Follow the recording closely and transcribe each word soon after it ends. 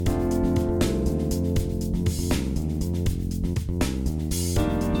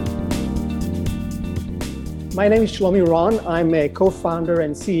My name is Shlomi Ron. I'm a co-founder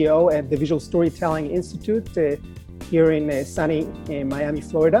and CEO at the Visual Storytelling Institute here in sunny Miami,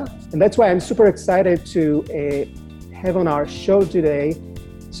 Florida. And that's why I'm super excited to have on our show today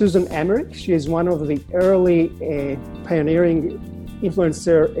Susan Emmerich. She is one of the early pioneering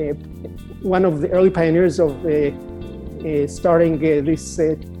influencer, one of the early pioneers of starting this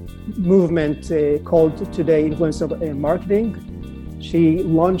movement called today influencer marketing. She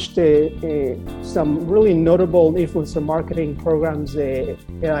launched some really notable influencer marketing programs at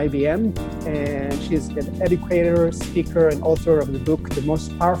IBM, and she's an educator, speaker, and author of the book, The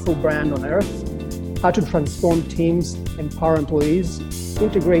Most Powerful Brand on Earth: How to Transform Teams, Empower Employees,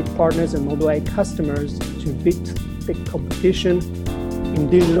 Integrate Partners, and Mobilize Customers to Beat the Competition in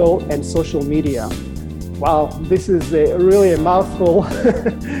Digital and Social Media. Wow, this is really a mouthful.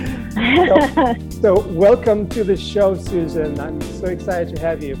 So welcome to the show, Susan. I'm so excited to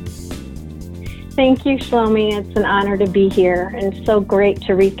have you. Thank you, Shlomi. It's an honor to be here, and so great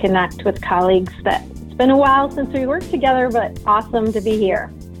to reconnect with colleagues that it's been a while since we worked together, but awesome to be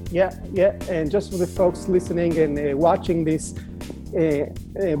here. Yeah. And just for the folks listening and watching this,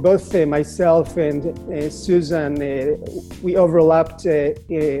 both myself and Susan, we overlapped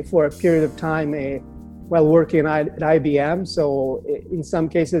for a period of time while working at IBM. So in some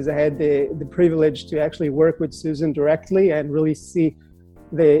cases, I had the privilege to actually work with Susan directly and really see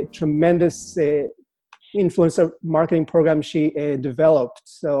the tremendous influencer marketing program she developed.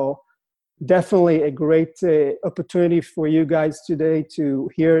 So definitely a great opportunity for you guys today to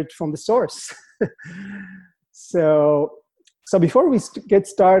hear it from the source. So before we get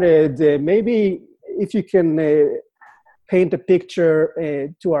started, maybe if you can paint a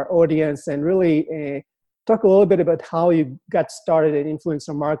picture to our audience and really talk a little bit about how you got started in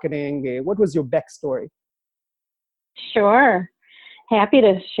influencer marketing. What was your backstory? Sure. Happy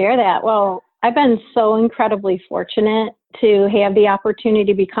to share that. Well, I've been so incredibly fortunate to have the opportunity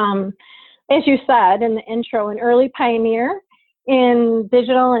to become, as you said in the intro, an early pioneer in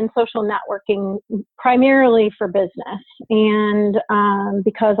digital and social networking, primarily for business. And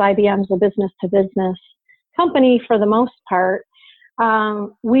because IBM is a business-to-business company for the most part,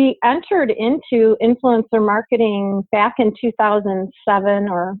 we entered into influencer marketing back in 2007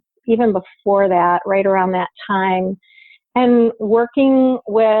 or even before that, right around that time, and working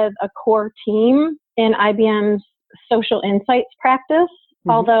with a core team in IBM's social insights practice.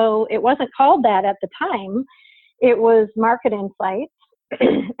 Although it wasn't called that at the time, it was Market Insights.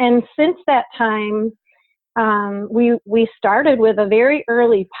 And since that time, we started with a very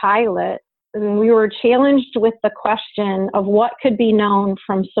early pilot. And we were challenged with the question of what could be known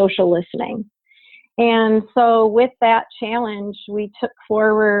from social listening. And so with that challenge, we took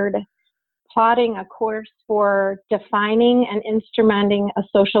forward plotting a course for defining and instrumenting a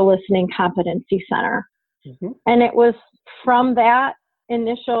social listening competency center. And it was from that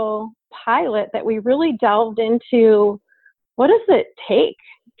initial pilot that we really delved into what does it take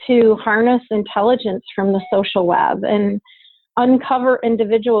to harness intelligence from the social web and uncover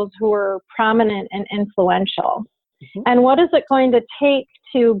individuals who are prominent and influential. And what is it going to take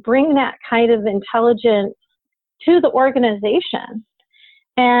to bring that kind of intelligence to the organization?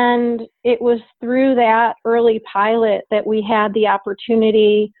 And it was through that early pilot that we had the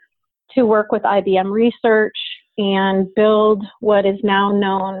opportunity to work with IBM Research and build what is now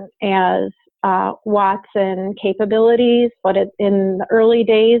known as Watson capabilities. But in the early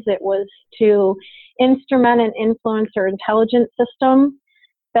days, it was to instrument an influencer intelligence system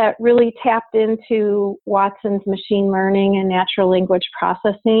that really tapped into Watson's machine learning and natural language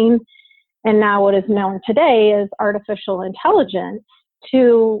processing, and now what is known today as artificial intelligence,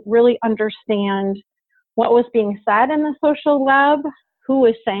 to really understand what was being said in the social web, who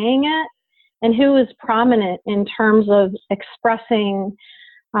was saying it, and who is prominent in terms of expressing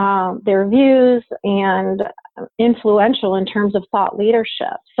their views and influential in terms of thought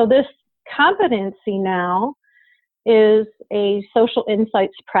leadership. So this competency now is a social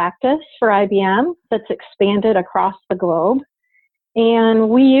insights practice for IBM that's expanded across the globe. And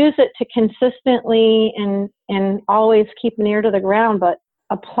we use it to consistently and always keep an ear to the ground, but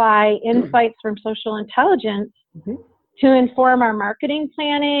apply insights from social intelligence to inform our marketing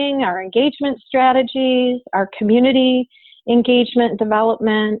planning, our engagement strategies, our community engagement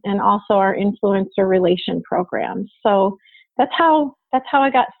development, and also our influencer relation programs. So that's how I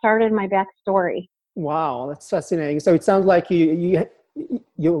got started, my backstory. Wow, that's fascinating. So it sounds like your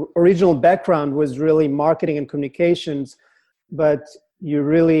original background was really marketing and communications, but you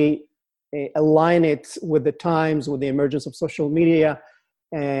really align it with the times, with the emergence of social media,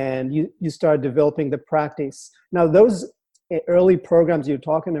 and you start developing the practice. Now, those early programs you're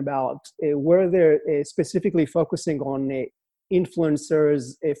talking about, were they specifically focusing on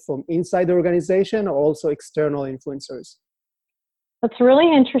influencers from inside the organization or also external influencers? It's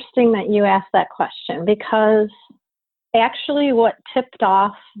really interesting that you asked that question, because actually what tipped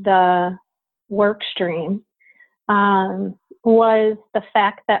off the work stream was the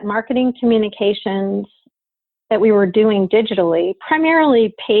fact that marketing communications that we were doing digitally,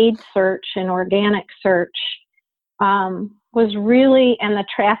 primarily paid search and organic search, was really, and the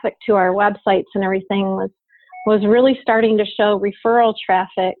traffic to our websites and everything was really starting to show referral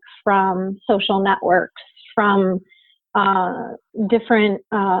traffic from social networks, from different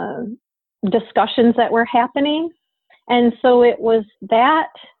discussions that were happening. And so it was that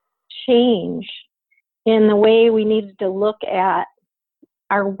change in the way we needed to look at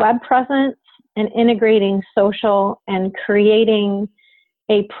our web presence and integrating social and creating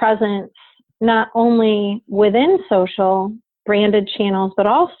a presence not only within social branded channels, but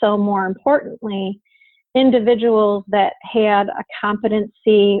also, more importantly, individuals that had a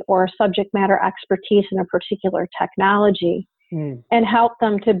competency or subject matter expertise in a particular technology and help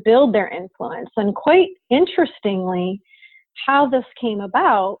them to build their influence. And quite interestingly, how this came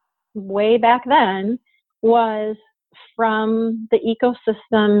about way back then was from the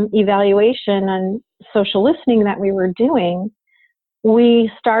ecosystem evaluation and social listening that we were doing.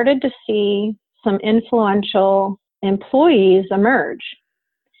 We started to see some influential employees emerge.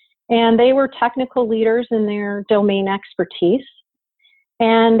 And they were technical leaders in their domain expertise.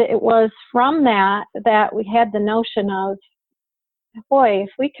 And it was from that we had the notion of, boy, if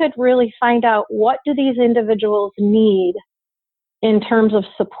we could really find out what do these individuals need in terms of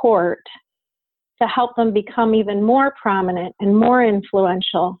support to help them become even more prominent and more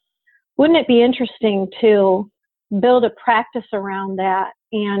influential, wouldn't it be interesting to build a practice around that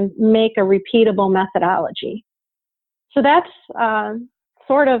and make a repeatable methodology? So that's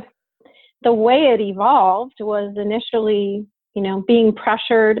sort of the way it evolved. Was initially, being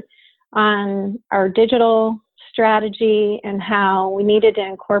pressured on our digital strategy and how we needed to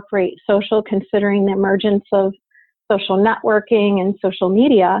incorporate social, considering the emergence of social networking and social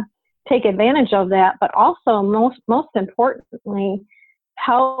media, take advantage of that, but also most importantly,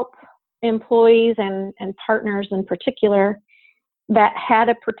 help employees and partners in particular that had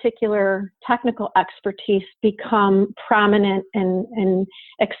a particular technical expertise become prominent and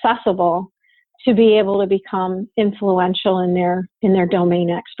accessible to be able to become influential in their domain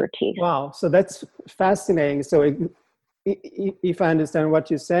expertise. Wow, so that's fascinating. So if I understand what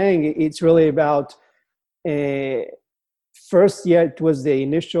you're saying, it's really about first, it was the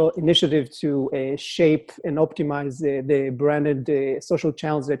initial initiative to shape and optimize the branded social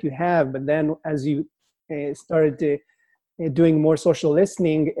channels that you have. But then as you started doing more social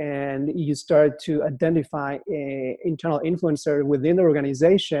listening and you start to identify an internal influencer within the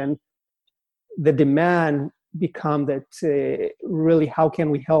organization, the demand become that really how can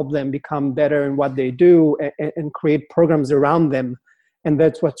we help them become better in what they do and create programs around them. And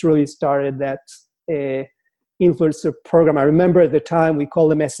that's what's really started that influencer program. I remember at the time we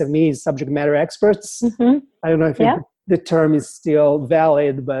called them SMEs, subject matter experts. Mm-hmm. I don't know if the term is still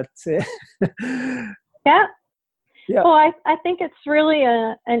valid, but yeah. Well, I think it's really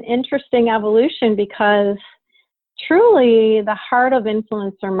an interesting evolution, because truly the heart of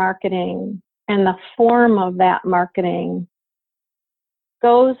influencer marketing and the form of that marketing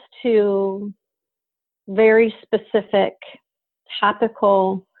goes to very specific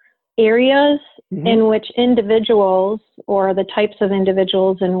topical areas in which individuals, or the types of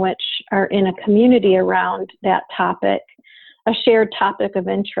individuals in which are in a community around that topic, a shared topic of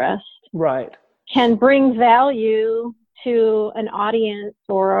interest, right, can bring value to an audience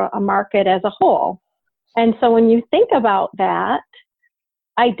or a market as a whole. And so when you think about that,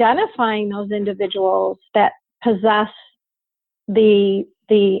 identifying those individuals that possess the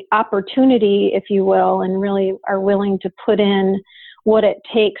opportunity, if you will, and really are willing to put in what it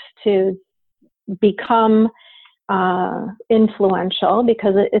takes to become influential,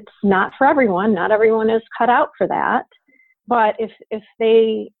 because it's not for everyone. Not everyone is cut out for that. But if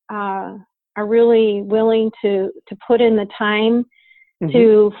they are really willing to put in the time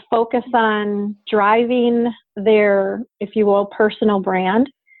to focus on driving their, if you will, personal brand,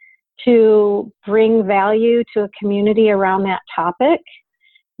 to bring value to a community around that topic,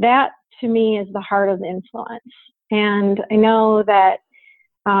 that to me is the heart of the influence. And I know that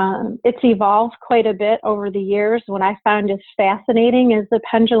it's evolved quite a bit over the years. What I found is fascinating is the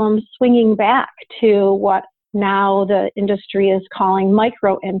pendulum swinging back to what now the industry is calling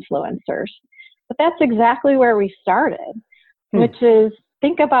micro-influencers. But that's exactly where we started, which is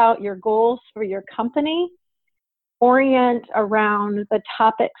think about your goals for your company orient around the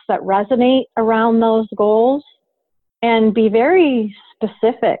topics that resonate around those goals and be very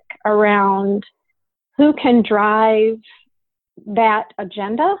specific around who can drive that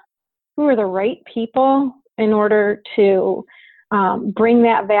agenda, who are the right people in order to bring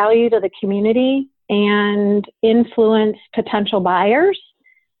that value to the community and influence potential buyers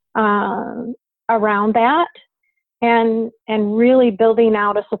around that, and really building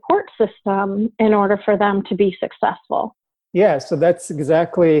out a support system in order for them to be successful. Yeah, so that's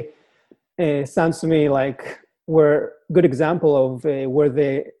exactly, sounds to me like we're a good example of where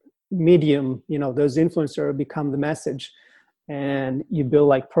the medium, those influencers become the message, and you build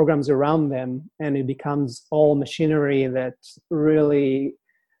like programs around them, and it becomes all machinery that really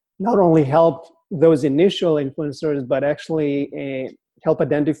not only help those initial influencers, but actually help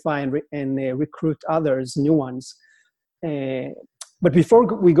identify and recruit others, new ones. But before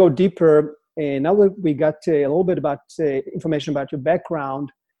we go deeper, now that we got a little bit about information about your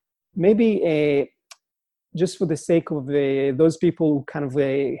background, maybe just for the sake of those people who kind of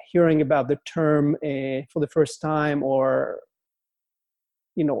hearing about the term for the first time, or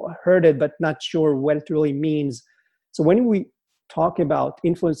heard it but not sure what it really means. So when we talk about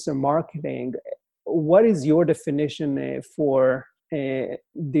influencer marketing, what is your definition for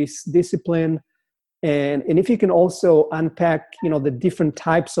this discipline? And if you can also unpack, the different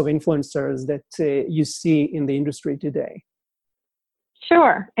types of influencers that you see in the industry today.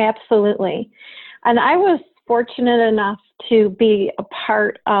 Sure, absolutely. And I was fortunate enough to be a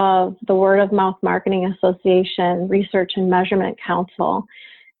part of the Word of Mouth Marketing Association Research and Measurement Council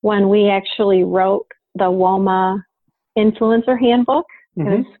when we actually wrote the WOMA Influencer Handbook. Mm-hmm.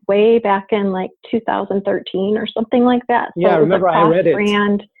 It was way back in like 2013 or something like that. So yeah, I remember I read it.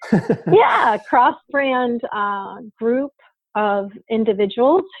 Cross-brand group of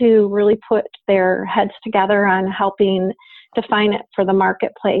individuals who really put their heads together on helping define it for the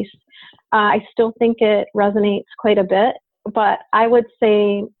marketplace. I still think it resonates quite a bit, but I would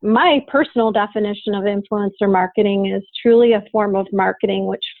say my personal definition of influencer marketing is truly a form of marketing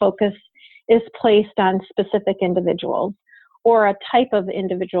which focus is placed on specific individuals or a type of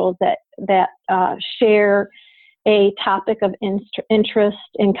individuals that share a topic of interest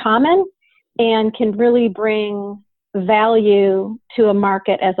in common and can really bring value to a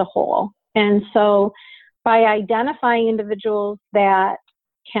market as a whole. And so by identifying individuals that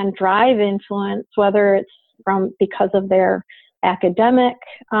can drive influence, whether it's because of their academic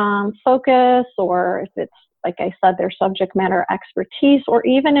focus, or if it's, like I said, their subject matter expertise, or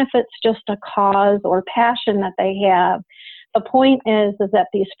even if it's just a cause or passion that they have, the point is that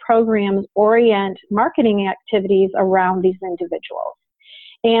these programs orient marketing activities around these individuals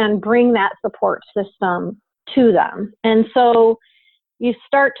and bring that support system to them. And so you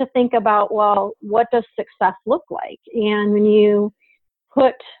start to think about, well, what does success look like? And when you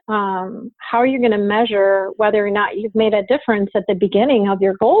put how are you going to measure whether or not you've made a difference at the beginning of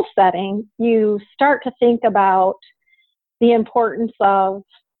your goal setting, you start to think about the importance of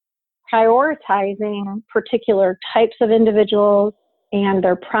prioritizing particular types of individuals and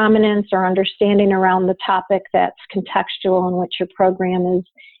their prominence or understanding around the topic that's contextual in which your program is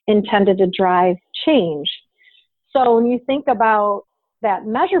intended to drive change. So when you think about that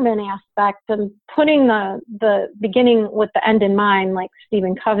measurement aspect and putting the beginning with the end in mind, like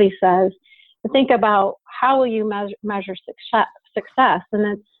Stephen Covey says, to think about how will you measure success. And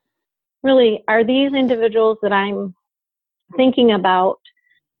it's really, are these individuals that I'm thinking about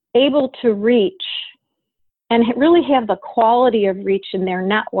able to reach and really have the quality of reach in their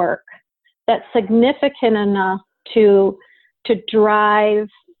network that's significant enough to drive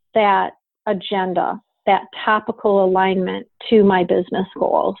that agenda, that topical alignment to my business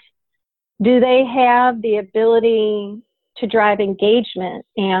goals? Do they have the ability to drive engagement,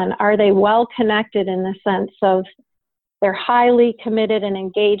 and are they well connected in the sense of they're highly committed and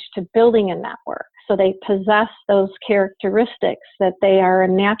engaged to building a network? So they possess those characteristics, that they are a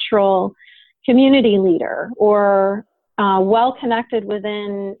natural community leader, or well connected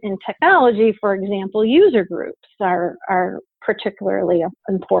within, in technology, for example, user groups are particularly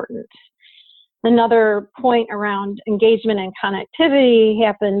important. Another point around engagement and connectivity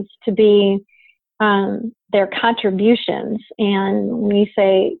happens to be their contributions. And we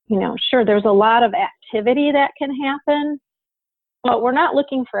say, sure, there's a lot of activity that can happen, but we're not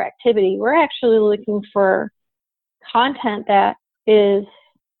looking for activity. We're actually looking for content that is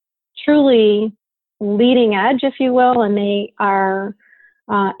truly leading edge, if you will, and they are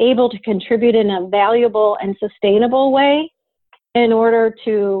able to contribute in a valuable and sustainable way in order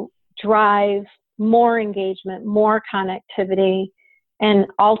to drive more engagement, more connectivity, and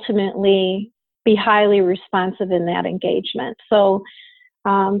ultimately be highly responsive in that engagement. So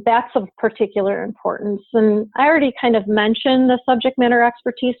that's of particular importance. And I already kind of mentioned the subject matter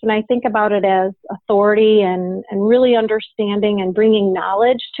expertise, and I think about it as authority and really understanding and bringing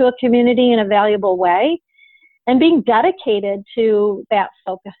knowledge to a community in a valuable way, and being dedicated to that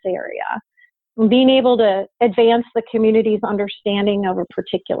focus area, and being able to advance the community's understanding of a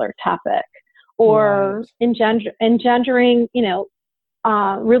particular topic, or engendering,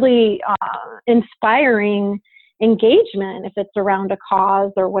 really inspiring engagement if it's around a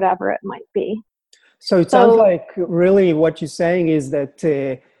cause or whatever it might be. So it sounds like really what you're saying is that,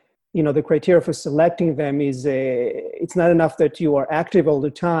 the criteria for selecting them is it's not enough that you are active all the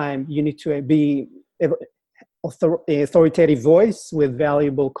time. You need to be an authoritative voice with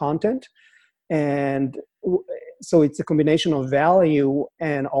valuable content. And so it's a combination of value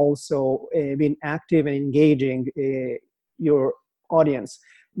and also being active and engaging your audience.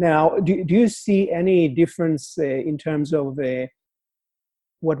 Now, do you see any difference in terms of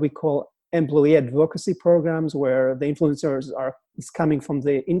what we call employee advocacy programs, where the influencers is coming from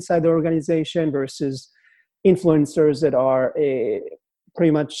the inside the organization versus influencers that are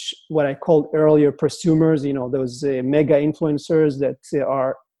pretty much what I called earlier prosumers, those mega influencers that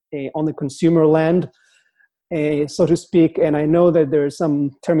are on the consumer land, so to speak? And I know that there's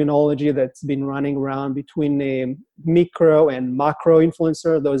some terminology that's been running around between micro and macro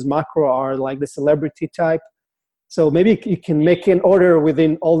influencer. Those macro are like the celebrity type. So maybe you can make an order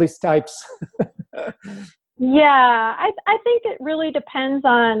within all these types. Yeah, I think it really depends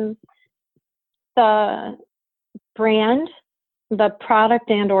on the brand, the product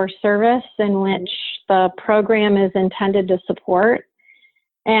and or service in which the program is intended to support.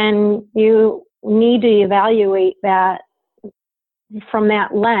 And you need to evaluate that from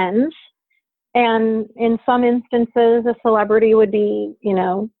that lens. And in some instances, a celebrity would be,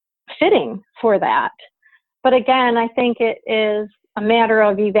 fitting for that. But again, I think it is a matter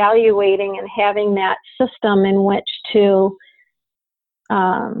of evaluating and having that system in which to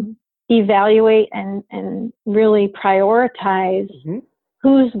evaluate and really prioritize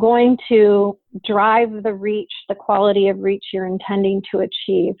who's going to drive the reach, the quality of reach you're intending to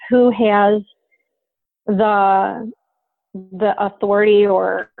achieve, who has the authority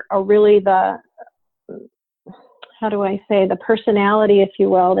or really the, the personality, if you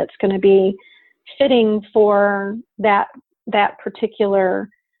will, that's going to be fitting for that particular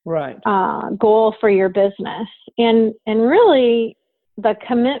goal for your business, and really the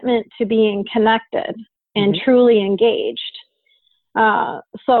commitment to being connected and truly engaged.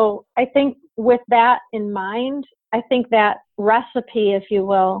 So I think with that in mind, I think that recipe, if you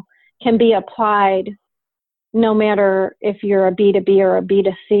will, can be applied no matter if you're a B2B or a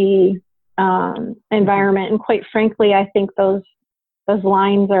B2C environment. And quite frankly, I think those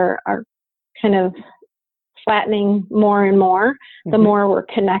lines are kind of flattening more and more the more we're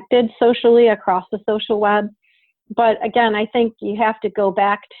connected socially across the social web. But again, I think you have to go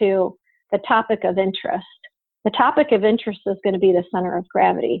back to the topic of interest. The topic of interest is going to be the center of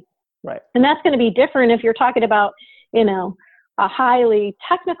gravity. Right. And that's going to be different if you're talking about, a highly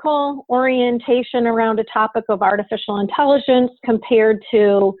technical orientation around a topic of artificial intelligence compared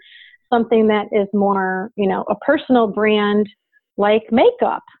to something that is more, a personal brand like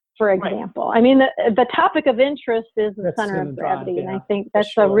makeup, for example. Right. I mean, the topic of interest is the center of gravity. And I think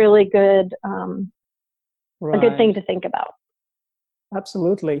that's a really good, a good thing to think about.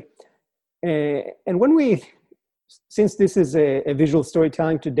 Absolutely. And since this is a visual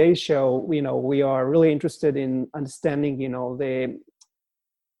storytelling Today show, we are really interested in understanding, the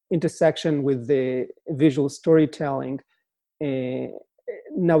intersection with the visual storytelling.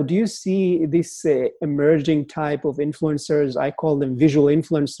 Now, do you see this emerging type of influencers? I call them visual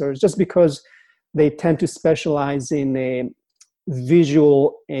influencers, just because they tend to specialize in a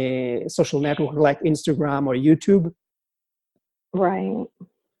visual social network like Instagram or YouTube. Right.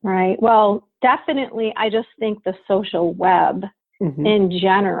 Well, definitely, I just think the social web in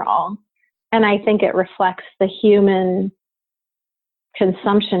general, and I think it reflects the human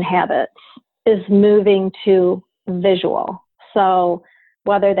consumption habits, is moving to visual. So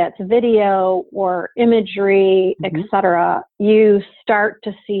whether that's video or imagery, etc., you start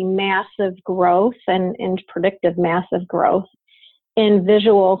to see massive growth and predictive massive growth in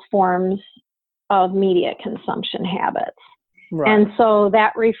visual forms of media consumption habits. Right. And so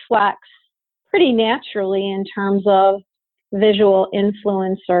that reflects pretty naturally in terms of visual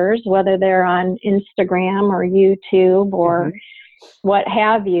influencers, whether they're on Instagram or YouTube or what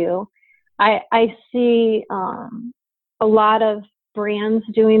have you. I see a lot of brands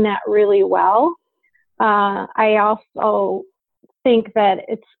doing that really well. I also think that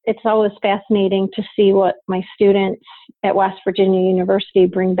it's always fascinating to see what my students at West Virginia University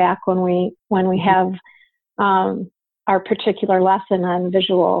bring back when we have our particular lesson on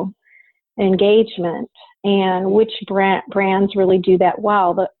visual engagement, and which brands really do that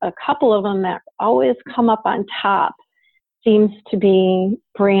well. A couple of them that always come up on top seems to be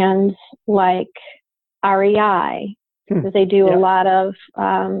brands like REI, because they do a lot of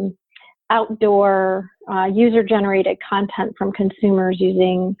outdoor user-generated content from consumers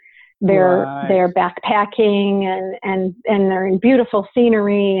using their backpacking, and they're in beautiful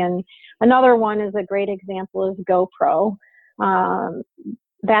scenery. And another one is a great example is GoPro.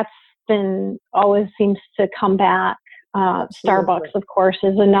 That's been always seems to come back. Starbucks, of course,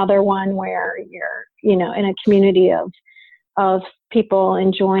 is another one where you're, in a community of people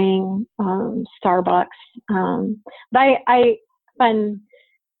enjoying Starbucks. But I've been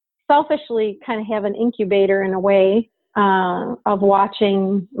selfishly kind of have an incubator in a way of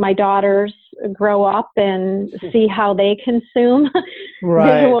watching my daughters grow up and see how they consume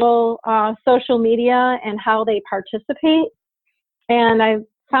visual social media and how they participate. And I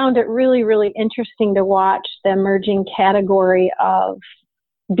found it really, really interesting to watch the emerging category of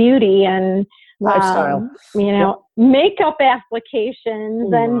beauty and lifestyle, makeup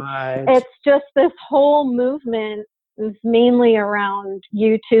applications. And it's just this whole movement is mainly around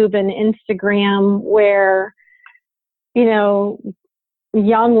YouTube and Instagram, where,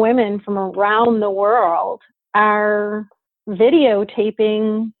 young women from around the world are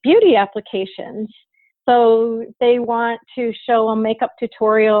videotaping beauty applications. So they want to show a makeup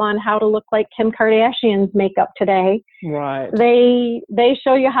tutorial on how to look like Kim Kardashian's makeup today. Right. They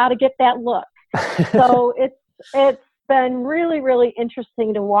show you how to get that look. So it's been really, really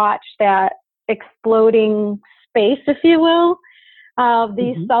interesting to watch that exploding space, if you will, of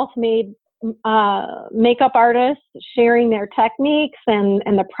these self-made makeup artists sharing their techniques and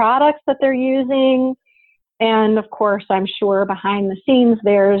the products that they're using. And of course, I'm sure behind the scenes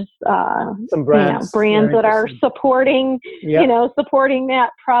there's some brands that are supporting, supporting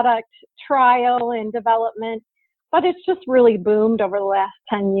that product trial and development. But it's just really boomed over the last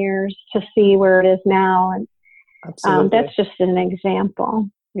 10 years to see where it is now. And that's just an example.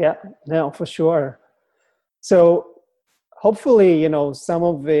 Yeah, no, for sure. So hopefully, some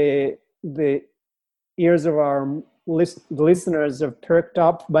of the ears of our listeners have perked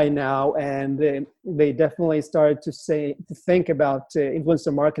up by now, and they definitely started to think about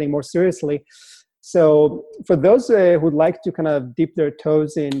influencer marketing more seriously. So for those who'd like to kind of dip their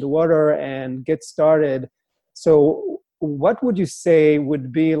toes in the water and get started, so what would you say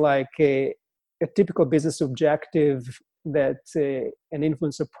would be like a typical business objective that an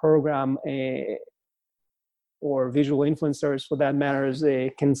influencer program or visual influencers, for that matter,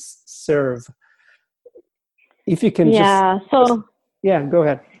 can serve? If you can go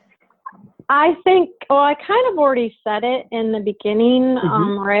ahead. I think, I kind of already said it in the beginning,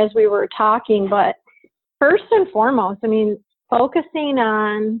 or as we were talking, but first and foremost, focusing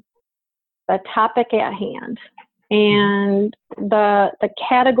on the topic at hand and the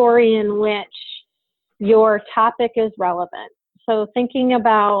category in which your topic is relevant. So thinking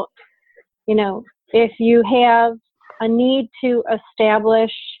about, if you have a need to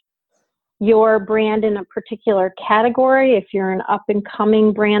establish your brand in a particular category, if you're an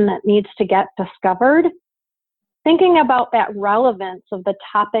up-and-coming brand that needs to get discovered, thinking about that relevance of the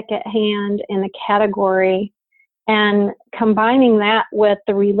topic at hand in the category and combining that with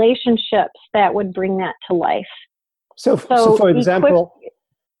the relationships that would bring that to life. So for example,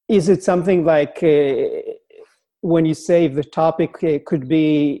 is it something like when you say the topic could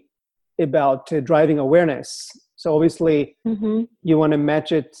be about driving awareness? So obviously you want to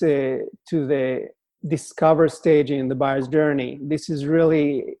match it to the discover stage in the buyer's journey. This is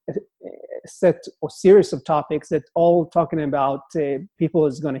really a set or series of topics that all talking about people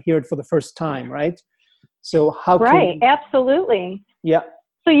is going to hear it for the first time, right? So how absolutely. Yeah.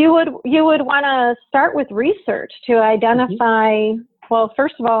 So you would want to start with research to identify, well,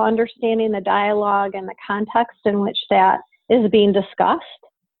 first of all, understanding the dialogue and the context in which that is being discussed.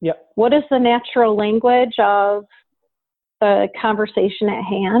 Yeah. What is the natural language of the conversation at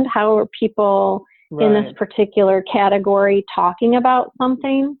hand? How are people in this particular category talking about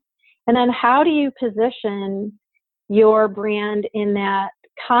something? And then how do you position your brand in that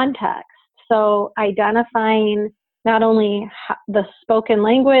context? So identifying not only the spoken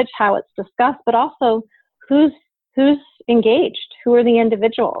language, how it's discussed, but also who's engaged, who are the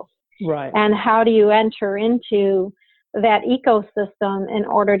individuals, and how do you enter into that ecosystem in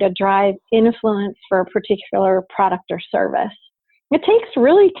order to drive influence for a particular product or service. It takes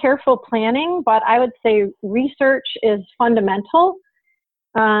really careful planning, but I would say research is fundamental.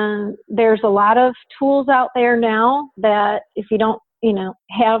 There's a lot of tools out there now that if you don't,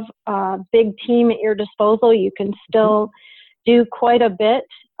 have a big team at your disposal, you can still do quite a bit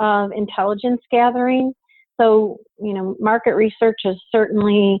of intelligence gathering. So, market research is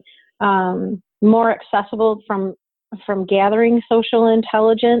certainly more accessible from gathering social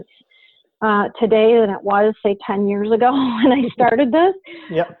intelligence today than it was, say, 10 years ago when I started this.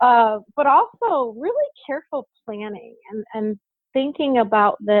 Yep. But also really careful planning and thinking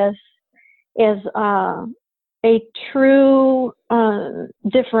about this as a true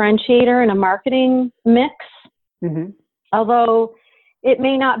differentiator in a marketing mix. Mm-hmm. Although it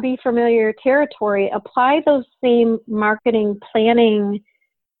may not be familiar territory, apply those same marketing planning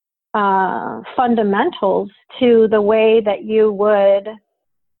fundamentals to the way that you would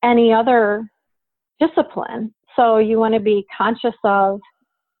any other discipline. So you want to be conscious of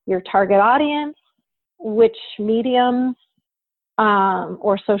your target audience, which mediums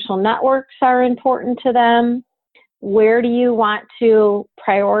or social networks are important to them. Where do you want to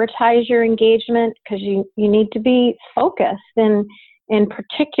prioritize your engagement? Because you need to be focused and in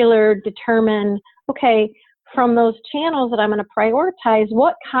particular determine, okay, from those channels that I'm going to prioritize,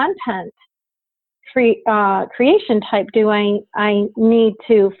 what content creation type do I need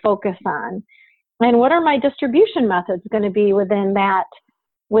to focus on? And what are my distribution methods going to be within that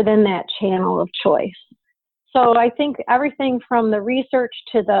channel of choice? So I think everything from the research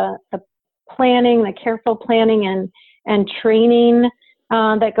to the planning, the careful planning and training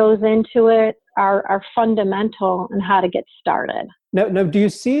that goes into it are fundamental in how to get started. Now, do you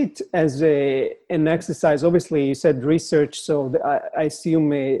see it as an exercise? Obviously, you said research, so I assume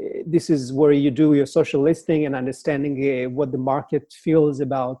this is where you do your social listening and understanding what the market feels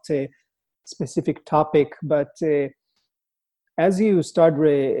about a specific topic. But as you start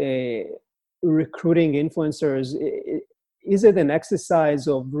recruiting influencers, is it an exercise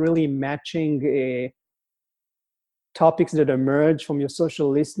of really matching topics that emerge from your social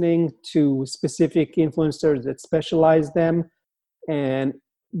listening to specific influencers that specialize them? And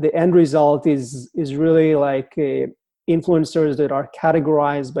the end result is really like influencers that are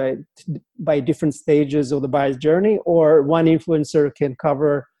categorized by different stages of the buyer's journey, or one influencer can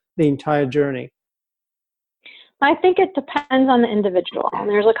cover the entire journey? I think it depends on the individual.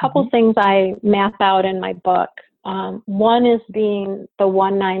 There's a couple things I map out in my book. One is being the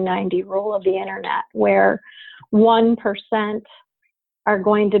 1-9-90 rule of the internet, where 1% are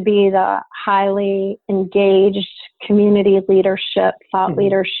going to be the highly engaged community leadership, thought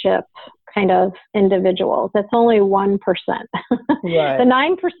leadership kind of individuals. That's only 1%. Right. The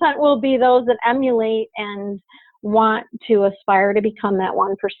 9% will be those that emulate and want to aspire to become that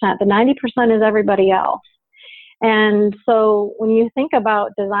 1%. The 90% is everybody else. And so when you think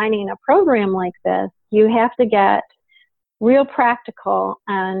about designing a program like this, you have to get real practical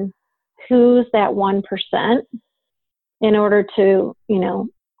on who's that 1% in order to,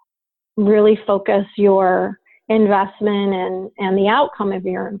 really focus your investment and the outcome of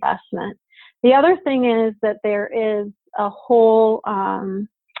your investment. The other thing is that there is a whole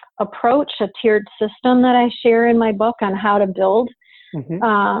approach, a tiered system that I share in my book on how to build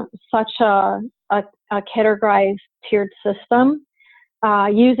such a categorized tiered system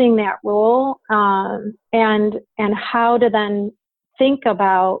using that rule and how to then think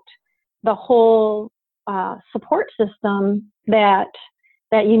about the whole support system that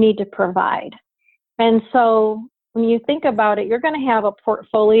you need to provide. And so when you think about it, you're going to have a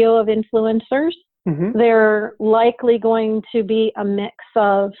portfolio of influencers. They're likely going to be a mix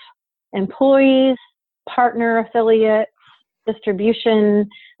of employees, partner affiliates, distribution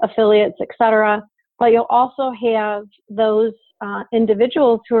affiliates, etc. But you'll also have those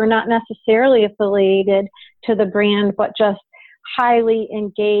individuals who are not necessarily affiliated to the brand, but just highly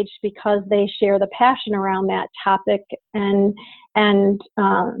engaged because they share the passion around that topic and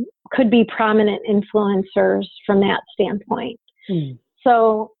could be prominent influencers from that standpoint.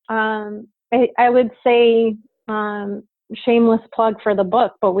 So I would say, shameless plug for the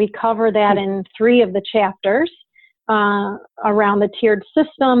book, but we cover that in 3 of the chapters around the tiered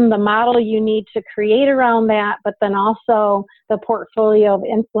system, the model you need to create around that, but then also the portfolio of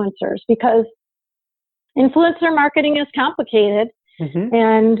influencers, because influencer marketing is complicated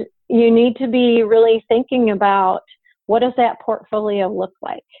and you need to be really thinking about what does that portfolio look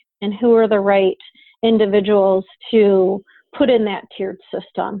like and who are the right individuals to put in that tiered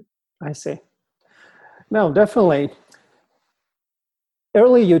system. I see. No, definitely.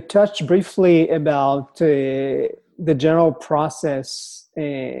 Earlier, you touched briefly about the general process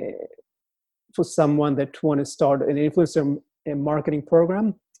for someone that want to start an influencer marketing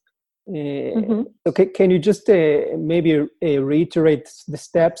program. Mm-hmm. Okay, can you just maybe reiterate the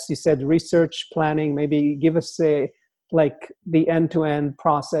steps? You said research, planning, maybe give us like the end-to-end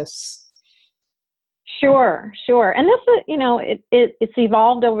process. Sure. And this is, it's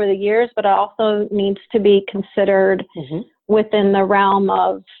evolved over the years, but it also needs to be considered within the realm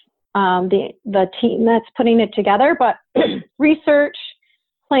of the team that's putting it together. But research,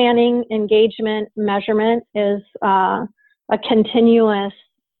 planning, engagement, measurement is a continuous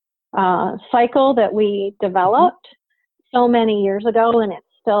cycle that we developed so many years ago, and it's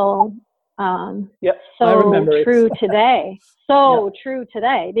still so true today. True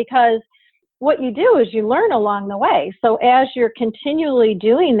today, because what you do is you learn along the way. So as you're continually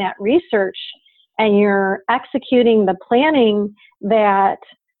doing that research and you're executing the planning that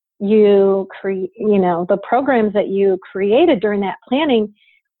you create, the programs that you created during that planning,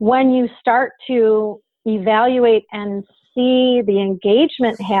 when you start to evaluate and see the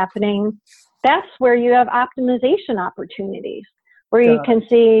engagement happening, that's where you have optimization opportunities, where you can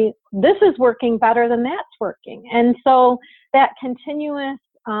see this is working better than that's working. And so that continuous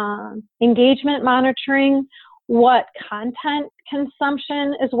engagement monitoring, what content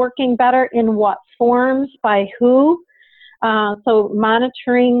consumption is working better, in what forms, by who. So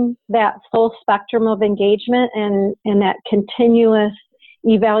monitoring that full spectrum of engagement and that continuous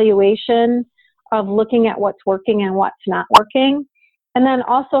evaluation of looking at what's working and what's not working. And then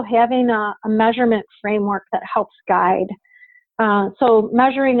also having a measurement framework that helps guide. So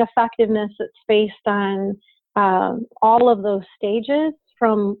measuring effectiveness, it's based on all of those stages,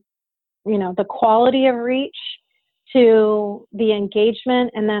 from the quality of reach to the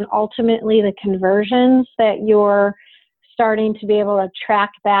engagement, and then ultimately the conversions that you're starting to be able to track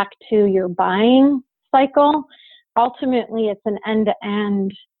back to your buying cycle. Ultimately, it's an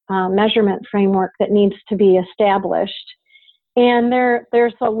end-to-end measurement framework that needs to be established. And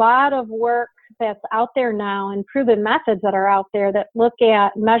there's a lot of work that's out there now, and proven methods that are out there that look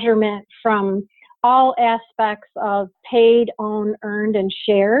at measurement from all aspects of paid, owned, earned, and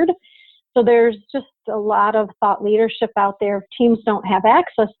shared. So there's just a lot of thought leadership out there. If teams don't have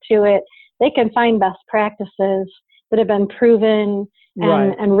access to it, they can find best practices that have been proven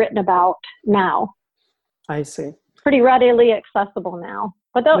and written about now. I see. Pretty readily accessible now.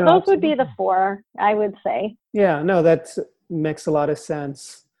 But those would be the four, I would say. Yeah, no, that makes a lot of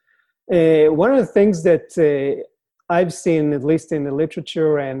sense. One of the things that I've seen, at least in the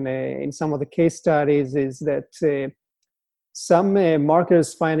literature and in some of the case studies, is that some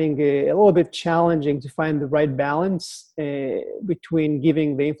marketers finding a little bit challenging to find the right balance between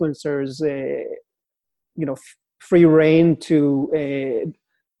giving the influencers, free reign to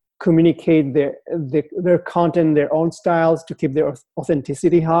communicate their content, their own styles, to keep their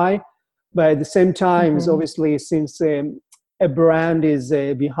authenticity high. But at the same time, obviously, since a brand is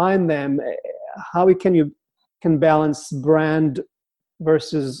behind them, how you can balance brand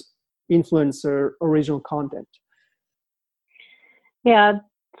versus influencer original content? Yeah.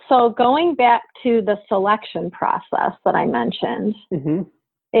 So going back to the selection process that I mentioned,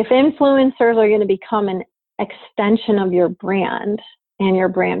 if influencers are going to become an extension of your brand and your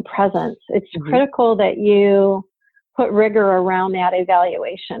brand presence, it's critical that you put rigor around that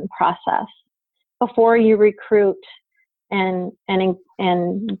evaluation process before you recruit and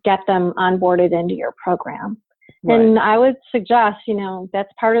get them onboarded into your program. Right. And I would suggest, that's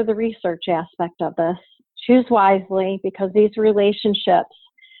part of the research aspect of this. Choose wisely, because these relationships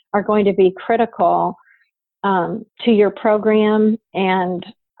are going to be critical to your program and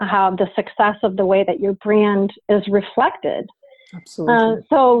how the success of the way that your brand is reflected. Absolutely.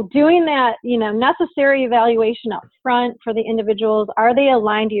 So doing that, necessary evaluation up front for the individuals. Are they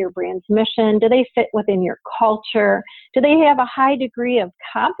aligned to your brand's mission? Do they fit within your culture? Do they have a high degree of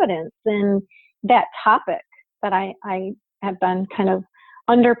competence in that topic that I have been kind of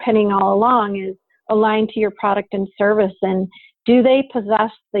underpinning all along, is aligned to your product and service? And do they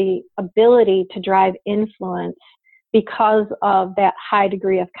possess the ability to drive influence because of that high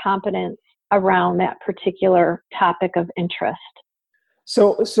degree of competence around that particular topic of interest?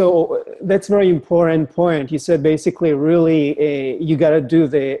 So that's a very important point. You said basically really you got to do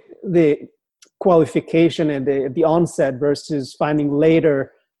the qualification at the onset versus finding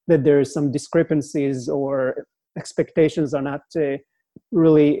later that there is some discrepancies or expectations are not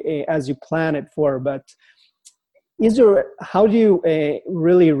really as you plan it for. But how do you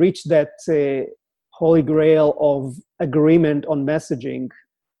really reach that holy grail of agreement on messaging?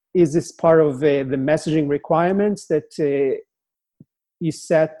 Is this part of the messaging requirements that you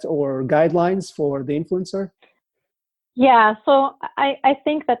set, or guidelines for the influencer? Yeah, so I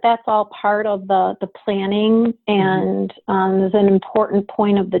think that that's all part of the planning, and is an important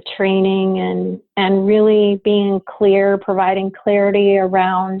point of the training, and really being clear, providing clarity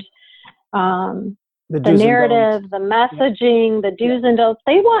around the narrative, the messaging, the do's and don'ts.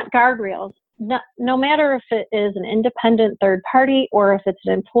 They want guardrails. No matter if it is an independent third party or if it's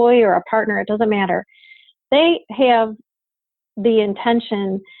an employee or a partner, it doesn't matter. They have the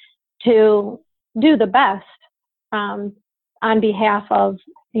intention to do the best on behalf of,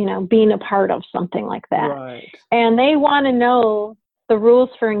 being a part of something like that. Right. And they want to know the rules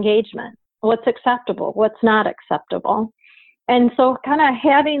for engagement, what's acceptable, what's not acceptable. And so kind of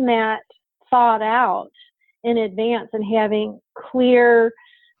having that thought out in advance and having clear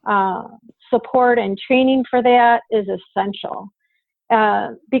support and training for that is essential.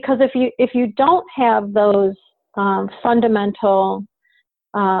 Because if you don't have those fundamental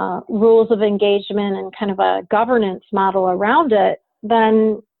rules of engagement and kind of a governance model around it,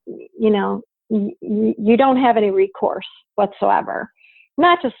 then you don't have any recourse whatsoever.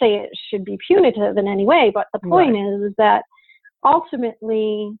 Not to say it should be punitive in any way, but the point is that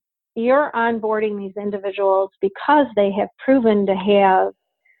ultimately you're onboarding these individuals because they have proven to have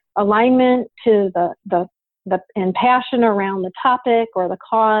alignment to the and passion around the topic or the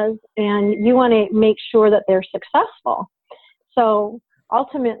cause, and you want to make sure that they're successful. So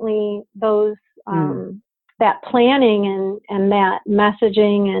ultimately, those that planning and that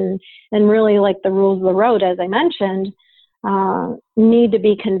messaging and really like the rules of the road, as I mentioned, need to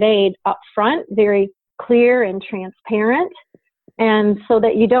be conveyed up front, very clear and transparent, and so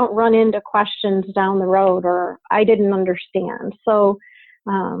that you don't run into questions down the road or I didn't understand. So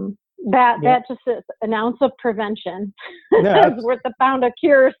that just is an ounce of prevention. It's worth the pound of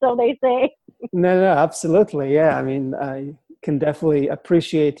cure, so they say. No, absolutely. Yeah. I mean, I can definitely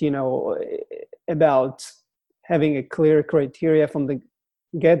appreciate, about having a clear criteria from the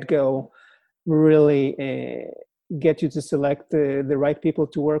get-go, really get you to select the right people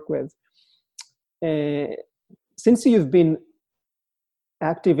to work with. Since you've been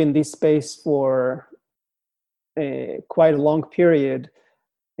active in this space for quite a long period,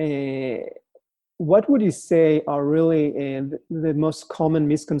 what would you say are really the most common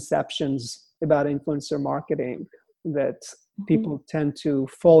misconceptions about influencer marketing that people tend to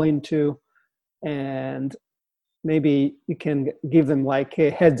fall into, and maybe you can give them like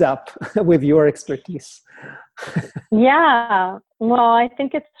a heads up with your expertise? Yeah, well, I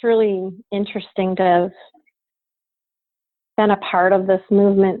think it's really interesting to have been a part of this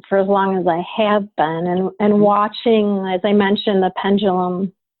movement for as long as I have been, and watching, as I mentioned, the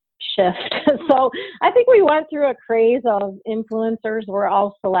pendulum shift. So I think we went through a craze of influencers were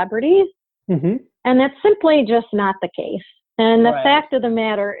all celebrities, and that's simply just not the case. And the fact of the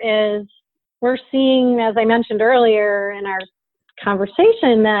matter is, we're seeing, as I mentioned earlier in our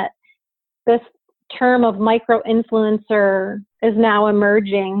conversation, that this term of micro-influencer is now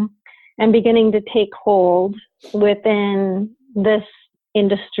emerging and beginning to take hold within this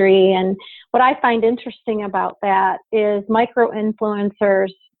industry. And what I find interesting about that is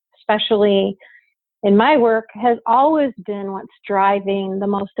micro-influencers, especially in my work, has always been what's driving the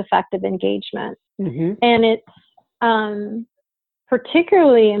most effective engagement. And it's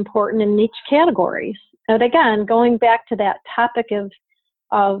particularly important in niche categories. And again, going back to that topic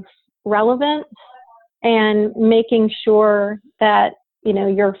of relevance and making sure that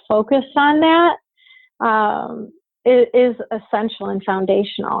you're focused on that is essential and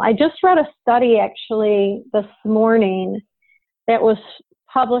foundational. I just read a study actually this morning that was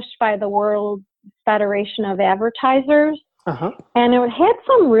published by the World Federation of Advertisers, and it had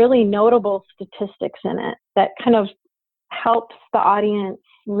some really notable statistics in it that kind of helps the audience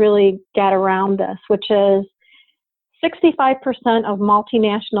really get around this, which is 65% of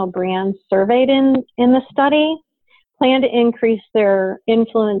multinational brands surveyed in the study plan to increase their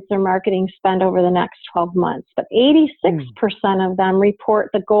influencer marketing spend over the next 12 months, but 86% of them report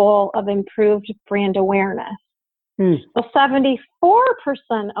the goal of improved brand awareness. So 74%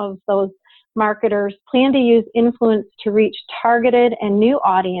 of those marketers plan to use influence to reach targeted and new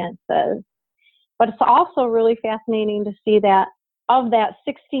audiences. But it's also really fascinating to see that of that,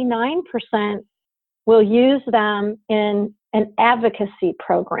 69% will use them in an advocacy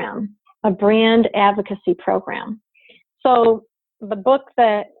program, a brand advocacy program. So the book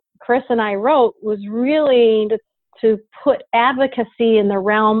that Chris and I wrote was really to put advocacy in the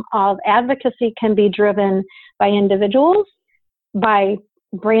realm of advocacy can be driven by individuals, by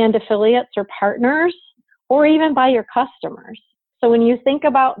brand affiliates or partners, or even by your customers. So when you think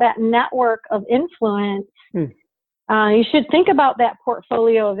about that network of influence, you should think about that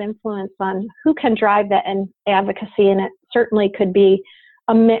portfolio of influence on who can drive that in advocacy, and it certainly could be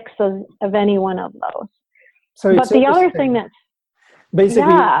a mix of any one of those. So but the other thing that's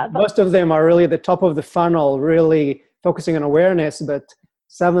basically most of them are really at the top of the funnel, really focusing on awareness, but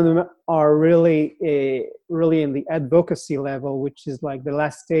some of them are really in the advocacy level, which is like the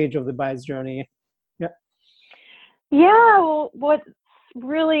last stage of the bias journey. Yeah. Yeah. Well, what's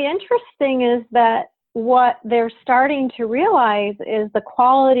really interesting is that what they're starting to realize is the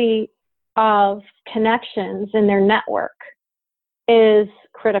quality of connections in their network is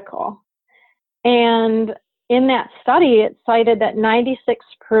critical. And in that study, it cited that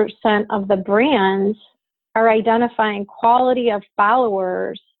 96% of the brands are identifying quality of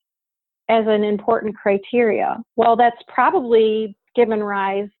followers as an important criteria. Well, that's probably given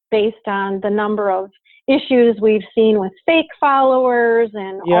rise based on the number of issues we've seen with fake followers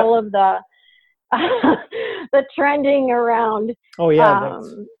and all of the the trending around,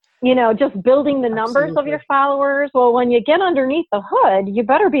 just building the numbers of your followers. Well, when you get underneath the hood, you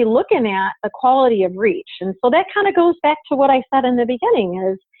better be looking at the quality of reach. And so that kind of goes back to what I said in the beginning,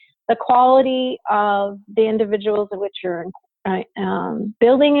 is the quality of the individuals in which you're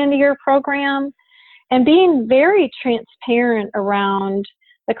building into your program, and being very transparent around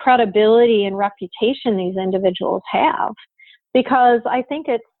the credibility and reputation these individuals have. Because I think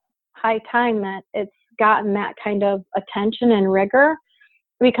it's high time that it's gotten that kind of attention and rigor,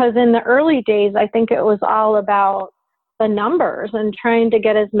 because in the early days, I think it was all about the numbers and trying to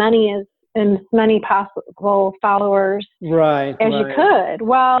get as many possible followers as you could.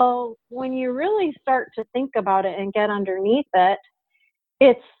 Well, when you really start to think about it and get underneath it,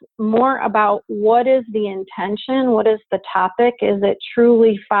 it's more about what is the intention, what is the topic, is it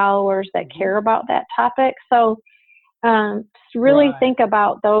truly followers that care about that topic? So really think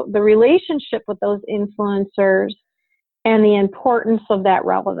about the relationship with those influencers and the importance of that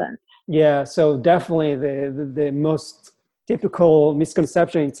relevance. Yeah, so definitely the most typical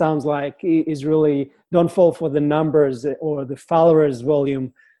misconception, it sounds like, is really don't fall for the numbers or the followers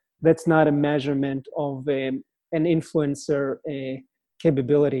volume. That's not a measurement of an influencer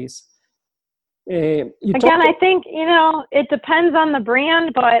capabilities. I think, it depends on the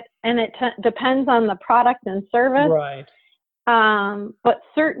brand, and it depends on the product and service. Right. But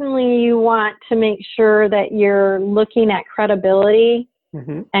certainly you want to make sure that you're looking at credibility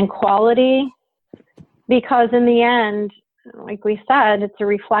and quality, because in the end, like we said, it's a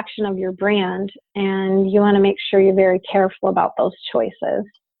reflection of your brand, and you want to make sure you're very careful about those choices.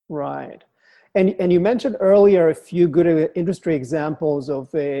 Right. And you mentioned earlier a few good industry examples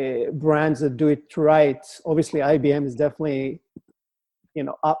of brands that do it right. Obviously, IBM is definitely,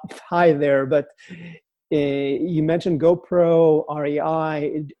 up high there. But you mentioned GoPro,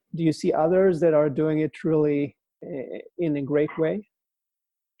 REI. Do you see others that are doing it truly in a great way?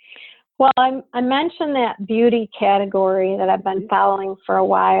 Well, I mentioned that beauty category that I've been following for a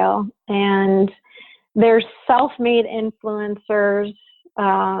while, and there's self-made influencers.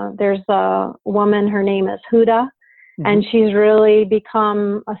 There's a woman, her name is Huda, and she's really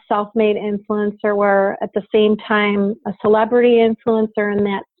become a self-made influencer, where at the same time a celebrity influencer in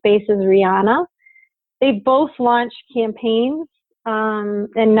that space is Rihanna. They both launched campaigns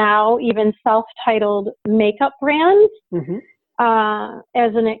and now even self-titled makeup brands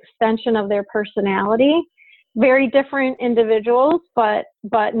as an extension of their personality. Very different individuals, but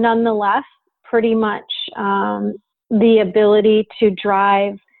nonetheless pretty much the ability to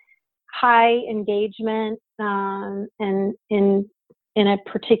drive high engagement and in a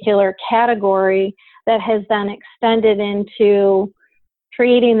particular category that has then extended into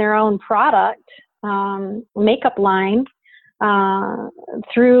creating their own product makeup line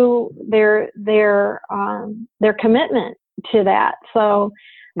through their commitment to that. So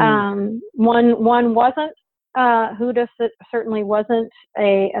one wasn't Huda certainly wasn't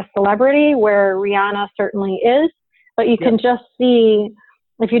a celebrity, where Rihanna certainly is. But you can just see,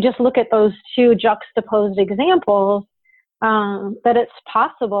 if you just look at those two juxtaposed examples, that it's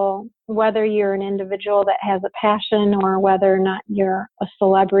possible, whether you're an individual that has a passion or whether or not you're a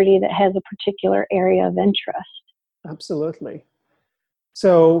celebrity that has a particular area of interest. Absolutely.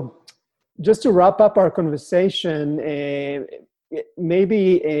 So just to wrap up our conversation,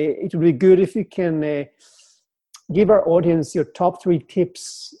 maybe it would be good if you can give our audience your top 3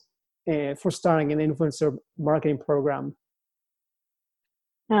 tips for starting an influencer marketing program.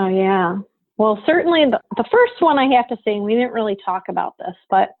 Oh, yeah. Well, certainly the first one I have to say, and we didn't really talk about this,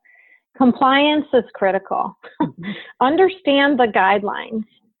 but compliance is critical. Understand the guidelines.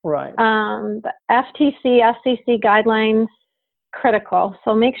 Right. The FTC, SEC guidelines critical.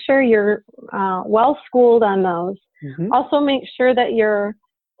 So make sure you're well schooled on those. Mm-hmm. Also make sure that you're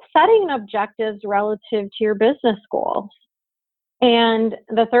setting objectives relative to your business goals. And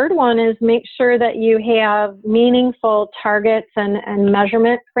the third one is make sure that you have meaningful targets and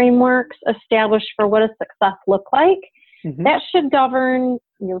measurement frameworks established for what does success look like. Mm-hmm. That should govern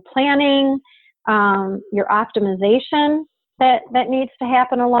your planning, your optimization that needs to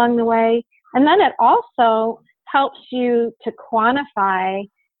happen along the way. And then it also helps you to quantify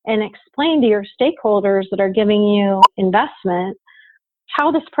and explain to your stakeholders that are giving you investment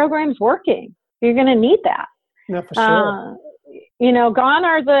how this program's working. You're going to need that. No, for sure. Gone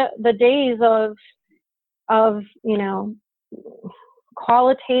are the days of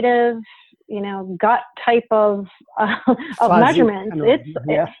qualitative, gut type of measurements.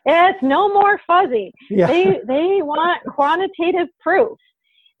 It's no more fuzzy. Yeah. They want quantitative proof.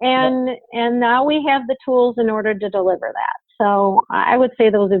 And now we have the tools in order to deliver that. So I would say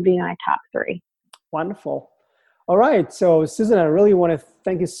those would be my top three. Wonderful. All right. So Susan, I really want to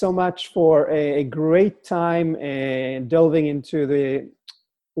thank you so much for a great time delving into the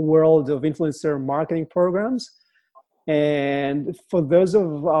world of influencer marketing programs. And for those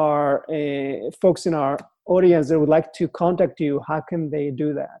of our folks in our audience that would like to contact you, how can they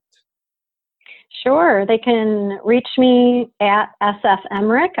do that? Sure. They can reach me at SF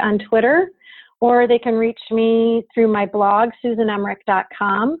Emmerich on Twitter, or they can reach me through my blog,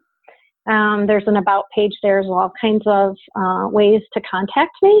 susanemmerich.com. There's an about page there as well, all kinds of ways to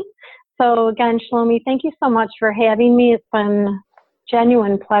contact me. So again, Shlomi, thank you so much for having me. It's been a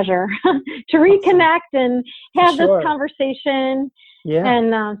genuine pleasure to reconnect and have this conversation. Yeah.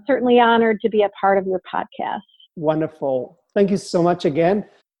 And certainly honored to be a part of your podcast. Wonderful. Thank you so much again.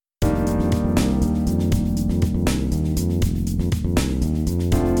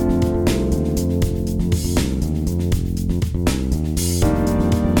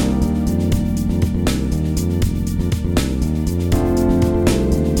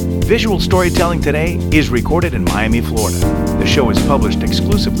 Visual Storytelling Today is recorded in Miami, Florida. The show is published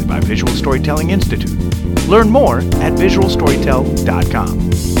exclusively by Visual Storytelling Institute. Learn more at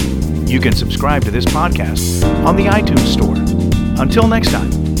visualstorytell.com. You can subscribe to this podcast on the iTunes Store. Until next time,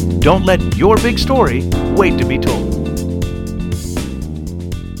 don't let your big story wait to be told.